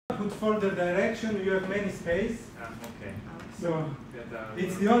Put folder direction, you have many space. Okay. So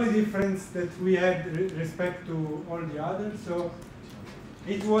it's the only difference that we had respect to all the others. So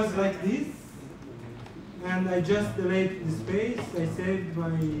it was like this, and I just delete the space. I saved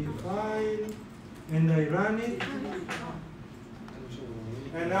my file and I run it,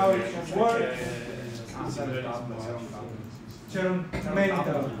 and now it works. Many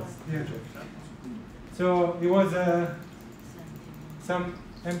tabs. Yeah. So it was some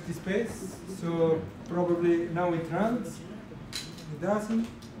empty space, so probably now it runs. It doesn't.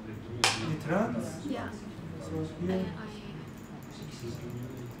 It runs. Yeah. So here.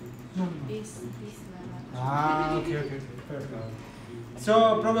 No. Okay, perfect.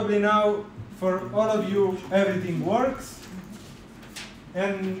 So probably now for all of you everything works.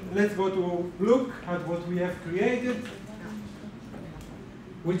 And let's go to look at what we have created,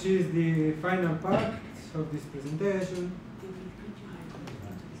 which is the final part of this presentation.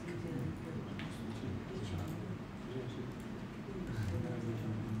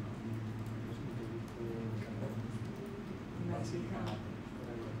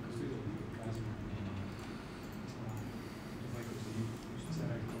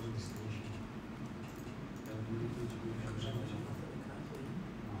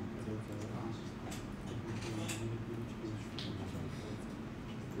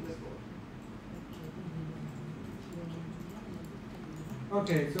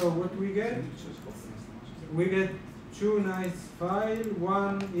 Okay, so what we get two nice files.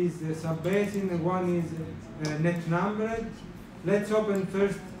 One is a sub-basin and one is net numbered. Let's open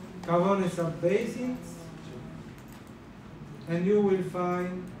first Cavone sub-basins, and you will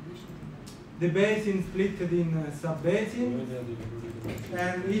find the basin split in sub-basins,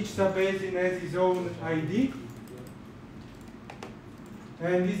 and each sub-basin has its own ID.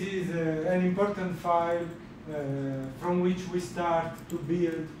 And this is an important file from which we start to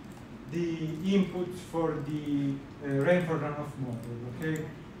build the inputs for the rainfall runoff model. Okay,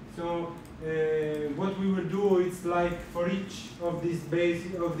 so what we will do is like for each of these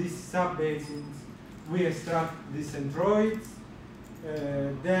sub basins, we extract the centroids.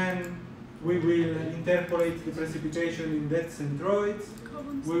 Then we will interpolate the precipitation in that centroids.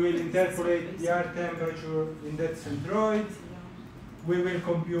 We will interpolate the air temperature in that centroid. We will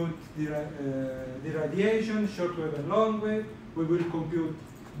compute the radiation, short wave and long wave. We will compute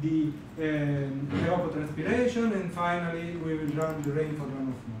the evapotranspiration, and finally we will run the rainfall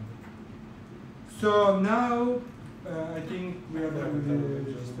runoff model. So now I think we are done with the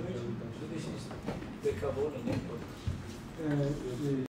registration. So this is the Cavone input.